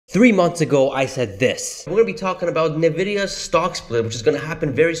3 months ago, I said this. We're going to be talking about Nvidia's stock split, which is going to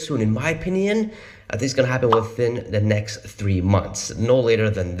happen very soon. In my opinion, I think it's going to happen within the next 3 months, no later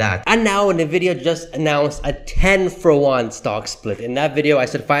than that. And now Nvidia just announced a 10-for-1 stock split. In that video, I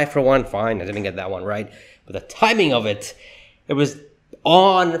said 5-for-1. Fine, I didn't get that one right. But the timing of it was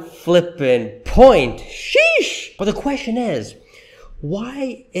on flipping point. Sheesh! But the question is,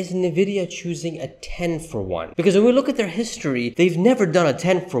 why is Nvidia choosing a 10-for-1? Because when we look at their history, they've never done a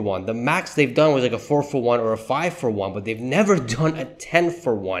 10-for-1. The max they've done was like a 4-for-1 or a 5-for-1, but they've never done a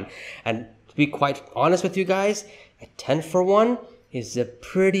 10-for-1. And to be quite honest with you guys, a 10-for-1 is a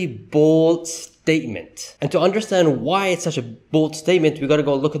pretty bold statement. And to understand why it's such a bold statement, we got to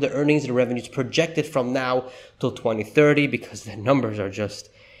go look at the earnings and revenues projected from now till 2030, because the numbers are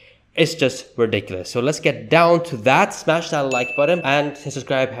it's just ridiculous. So let's get down to that. Smash that like button and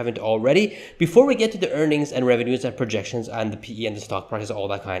subscribe if you haven't already. Before we get to the earnings and revenues and projections and the PE and the stock prices, all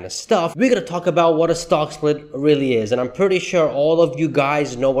that kind of stuff, we're going to talk about what a stock split really is. And I'm pretty sure all of you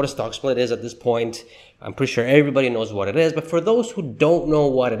guys know what a stock split is at this point. I'm pretty sure everybody knows what it is, but for those who don't know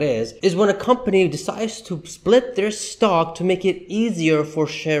what it is when a company decides to split their stock to make it easier for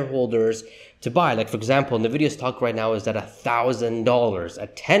shareholders to buy. Like for example, Nvidia stock right now is at $1,000. A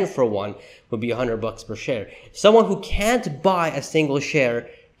 10-for-1 would be $100 per share. Someone who can't buy a single share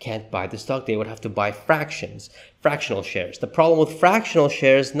can't buy the stock. They would have to buy fractional shares. The problem with fractional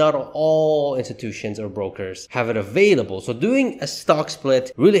shares, not all institutions or brokers have it available. So doing a stock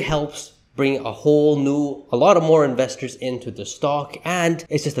split really helps bring a lot of more investors into the stock, and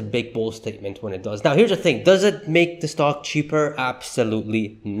it's just a big bold statement when it does. Now here's the thing, does it make the stock cheaper?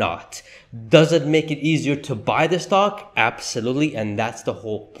 Absolutely not. Does it make it easier to buy the stock? Absolutely, and that's the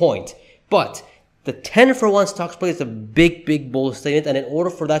whole point. But the 10-for-1 stock split is a big bold statement, and in order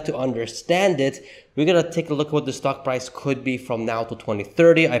for that to understand it, we're going to take a look at what the stock price could be from now to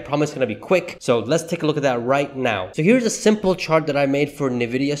 2030. I promise it's going to be quick. So let's take a look at that right now. So here's a simple chart that I made for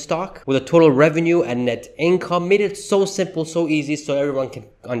Nvidia stock with a total revenue and net income. Made it so simple, so easy, so everyone can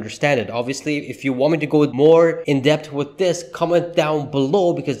understand it. Obviously, if you want me to go more in depth with this, comment down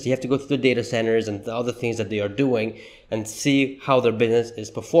below, because you have to go through the data centers and the other things that they are doing and see how their business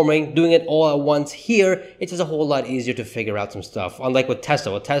is performing. Doing it all at once here, it's just a whole lot easier to figure out some stuff. Unlike with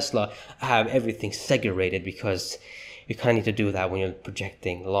Tesla, I have everything segregated because you kind of need to do that when you're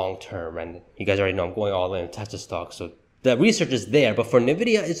projecting long term. And you guys already know I'm going all in Tesla stock. So the research is there, but for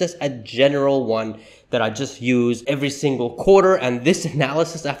Nvidia, it's just a general one that I just use every single quarter. And this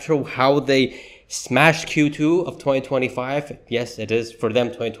analysis after how they smashed Q2 of 2025. Yes, it is for them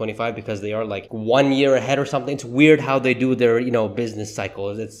 2025 because they are like 1 year ahead or something. It's weird how they do their, business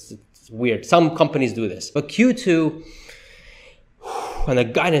cycles. It's weird. Some companies do this, but Q2 and the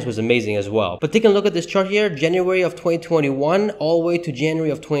guidance was amazing as well. But take a look at this chart here. January of 2021 all the way to January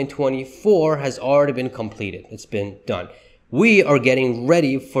of 2024 has already been completed. It's been done. We are getting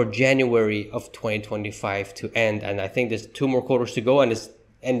ready for January of 2025 to end. And I think there's 2 more quarters to go, and it's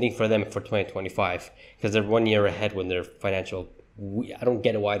ending for them for 2025 because they're 1 year ahead when their financial. I don't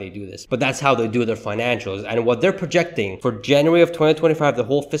get why they do this, but that's how they do their financials. And what they're projecting for January of 2025, the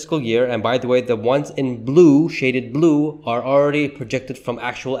whole fiscal year, and by the way, the ones in blue, shaded blue, are already projected from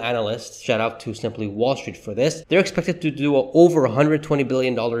actual analysts. Shout out to Simply Wall Street for this. They're expected to do over $120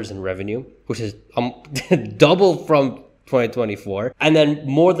 billion in revenue, which is double from 2024, and then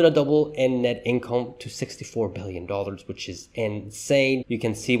more than a double in net income to $64 billion, which is insane. You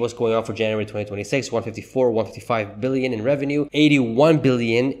can see what's going on for January 2026, 155 billion in revenue, 81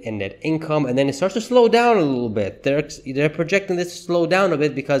 billion in net income, and then it starts to slow down a little bit. They're projecting this to slow down a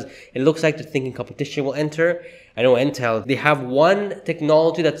bit because it looks like they're thinking competition will enter. I know Intel, they have one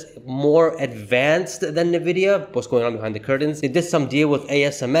technology that's more advanced than Nvidia. What's going on behind the curtains? They did some deal with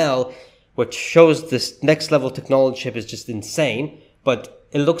ASML, which shows this next level technology chip is just insane. But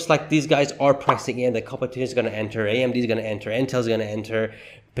it looks like these guys are pricing in. The competition is going to enter. AMD is going to enter. Intel is going to enter.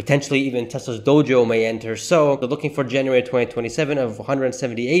 Potentially even Tesla's Dojo may enter. So they're looking for January 2027 of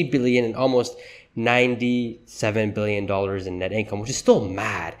 178 billion and almost $97 billion in net income, which is still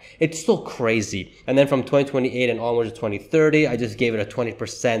mad. It's still crazy. And then from 2028 and onwards to 2030, I just gave it a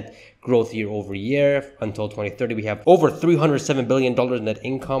 20% growth year over year. Until 2030, we have over $307 billion in net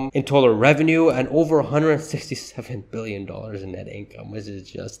income in total revenue and over $167 billion in net income, which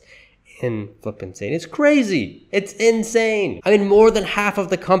is just insane. It's crazy. It's insane. I mean, more than half of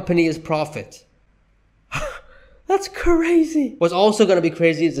the company is profit. That's crazy. What's also going to be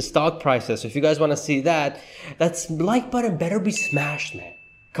crazy is the stock prices. So if you guys want to see that, that's like button better be smashed, man.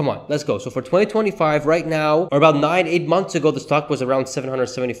 Come on, let's go. So for 2025 right now, or about 8 months ago, the stock was around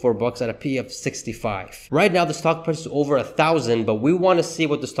 774 bucks at a P of 65. Right now, the stock price is over 1,000, but we want to see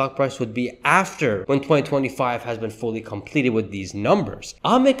what the stock price would be after when 2025 has been fully completed with these numbers.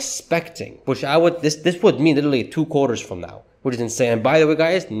 I'm expecting, which this would mean literally 2 quarters from now, which is insane. And by the way,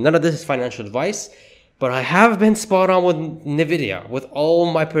 guys, none of this is financial advice, but I have been spot on with Nvidia, with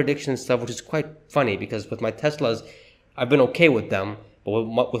all my prediction stuff, which is quite funny because with my Teslas, I've been okay with them.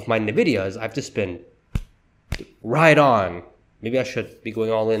 But with my Nvidias, I've just been right on. Maybe I should be going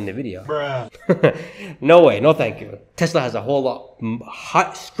all in Nvidia. Bruh. No way. No thank you. Tesla has a whole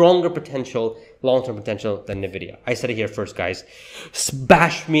lot stronger potential, long-term potential than Nvidia. I said it here first, guys.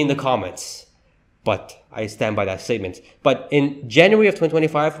 Bash me in the comments. But I stand by that statement. But in January of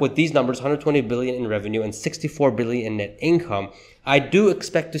 2025, with these numbers, 120 billion in revenue and 64 billion in net income, I do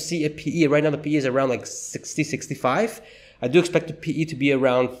expect to see a PE. Right now, the PE is around like 60, 65. I do expect the PE to be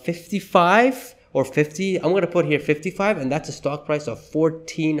around 55 or 50. I'm going to put here 55, and that's a stock price of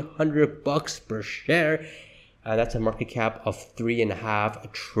 1,400 bucks per share. That's a market cap of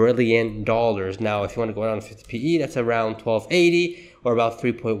 $3.5 trillion. Now, if you want to go down to 50 PE, that's around 1,280 or about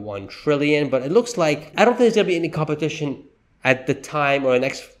 3.1 trillion. But it looks like, I don't think there's going to be any competition at the time or the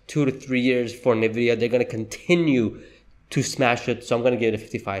next 2 to 3 years for Nvidia. They're going to continue to smash it, so I'm going to give it a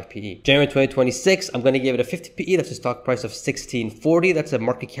 55 PE. January 2026, I'm going to give it a 50 PE. That's a stock price of 1640. That's a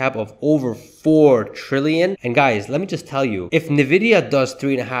market cap of over 4 trillion. And guys, let me just tell you, if Nvidia does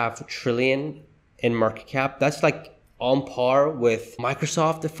 3.5 trillion in market cap, that's like on par with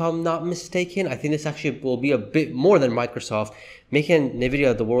Microsoft, if I'm not mistaken. I think this actually will be a bit more than Microsoft, making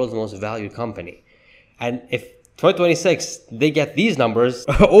Nvidia the world's most valued company. And if 2026, they get these numbers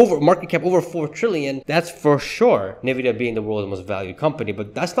over market cap over 4 trillion. That's for sure Nvidia being the world's most valued company.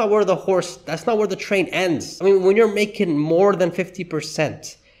 But that's not where the train ends. I mean, when you're making more than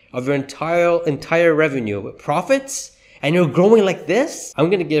 50% of your entire revenue profits and you're growing like this,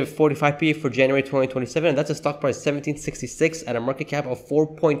 I'm going to give 45 PE for January 2027. And that's a stock price 1766 at a market cap of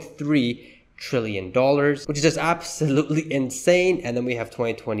 4.3 trillion dollars, which is just absolutely insane. And then we have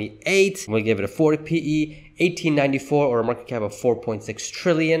 2028, we'll give it a 40 PE, 1894 or a market cap of 4.6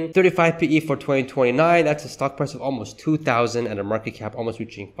 trillion, 35 PE for 2029. That's a stock price of almost 2,000 and a market cap almost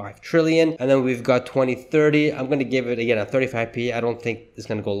reaching 5 trillion. And then we've got 2030. I'm going to give it again a 35 PE. I don't think it's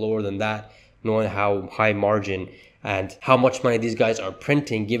going to go lower than that, knowing how high margin and how much money these guys are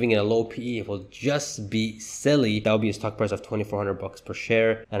printing. Giving it a low PE will just be silly. That would be a stock price of 2,400 bucks per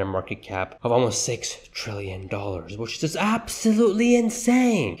share and a market cap of almost $6 trillion, which is just absolutely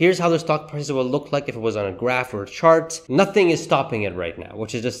insane. Here's how the stock prices will look like if it was on a graph or a chart. Nothing is stopping it right now,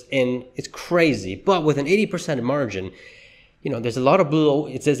 which is just it's crazy. But with an 80% margin, you know, there's a lot of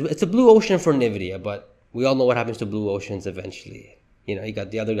it's a blue ocean for Nvidia, but we all know what happens to blue oceans eventually. You know, you got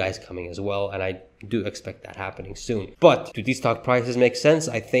the other guys coming as well, and I do expect that happening soon. But do these stock prices make sense?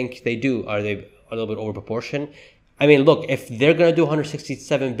 I think they do. Are they a little bit over proportion? I mean, look, if they're going to do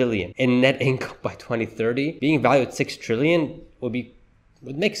 167 billion in net income by 2030, being valued at 6 trillion would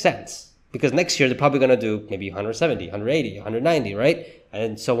make sense. Because next year, they're probably going to do maybe 170, 180, 190, right?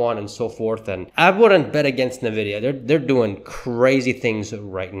 And so on and so forth. And I wouldn't bet against Nvidia. They're doing crazy things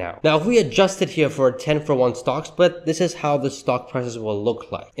right now. Now, if we adjusted here for a 10-for-1 stock split, this is how the stock prices will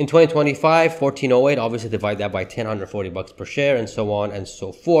look like. In 2025, 1408, obviously divide that by 10, 140 bucks per share, and so on and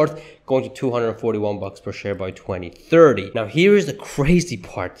so forth, going to 241 bucks per share by 2030. Now, here's the crazy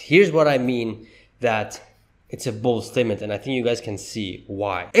part. Here's what I mean that it's a bold statement, and I think you guys can see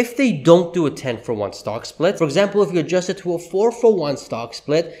why. If they don't do a 10-for-1 stock split, for example, if you adjust it to a 4-for-1 stock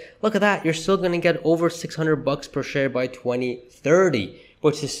split, look at that, you're still going to get over 600 bucks per share by 2030,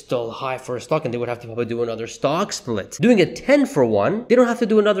 which is still high for a stock, and they would have to probably do another stock split. Doing a 10-for-1, they don't have to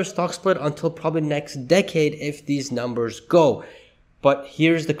do another stock split until probably next decade if these numbers go. But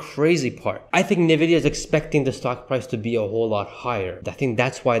here's the crazy part. I think Nvidia is expecting the stock price to be a whole lot higher. I think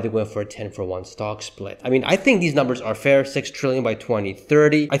that's why they're going for a 10-for-1 stock split. I mean, I think these numbers are fair, 6 trillion by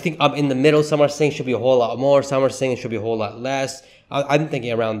 2030. I think I'm in the middle. Some are saying it should be a whole lot more. Some are saying it should be a whole lot less. I'm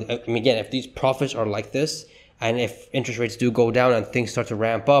thinking around, I mean, again, if these profits are like this, and if interest rates do go down and things start to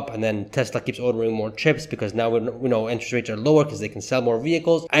ramp up, and then Tesla keeps ordering more chips because now we know interest rates are lower because they can sell more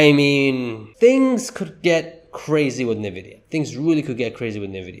vehicles. I mean, things could get crazy with Nvidia. Things really could get crazy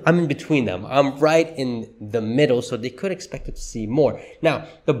with Nvidia. I'm in between them. I'm right in the middle, so they could expect to see more. Now,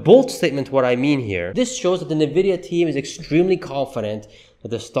 the bold statement, what I mean here, this shows that the Nvidia team is extremely confident that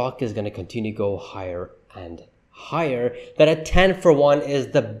the stock is going to continue to go higher and higher, that a 10-for-1 is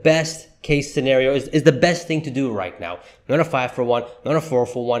the best case scenario, is the best thing to do right now. Not a 5-for-1, not a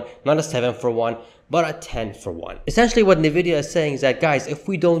 4-for-1, not a 7-for-1, but a 10-for-1. Essentially what Nvidia is saying is that, guys, if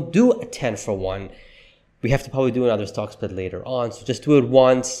we don't do a 10-for-1, we have to probably do another stock split later on. So just do it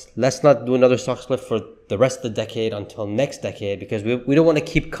once. Let's not do another stock split for the rest of the decade until next decade, because we don't want to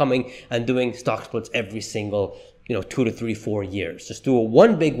keep coming and doing stock splits every single 2 to 3, 4 years. Just do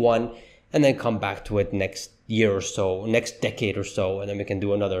one big one and then come back to it next year or so, next decade or so, and then we can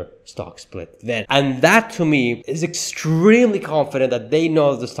do another stock split then. And that to me is extremely confident that they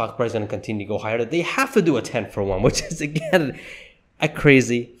know the stock price is going to continue to go higher, that they have to do a 10-for-1, which is again a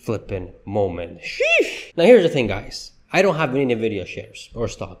crazy flipping moment. Sheesh. Now here's the thing, guys. I don't have any Nvidia shares or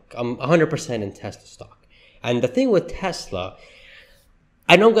stock. I'm 100% in Tesla stock. And the thing with Tesla,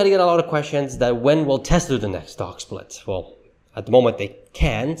 I know I'm going to get a lot of questions that when will Tesla do the next stock split? Well, at the moment they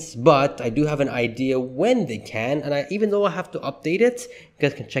can't, but I do have an idea when they can. And even though I have to update it, you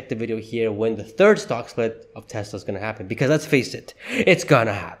guys can check the video here when the third stock split of Tesla is going to happen. Because let's face it, it's going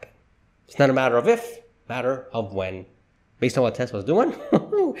to happen. It's not a matter of if, matter of when. Based on what Tesla's doing,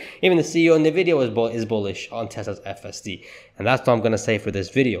 even the CEO of Nvidia is bullish on Tesla's FSD. And that's what I'm going to say for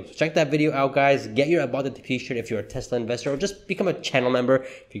this video. So check that video out, guys. Get your About It t-shirt if you're a Tesla investor, or just become a channel member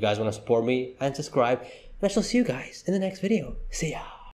if you guys want to support me, and subscribe. And I shall see you guys in the next video. See ya.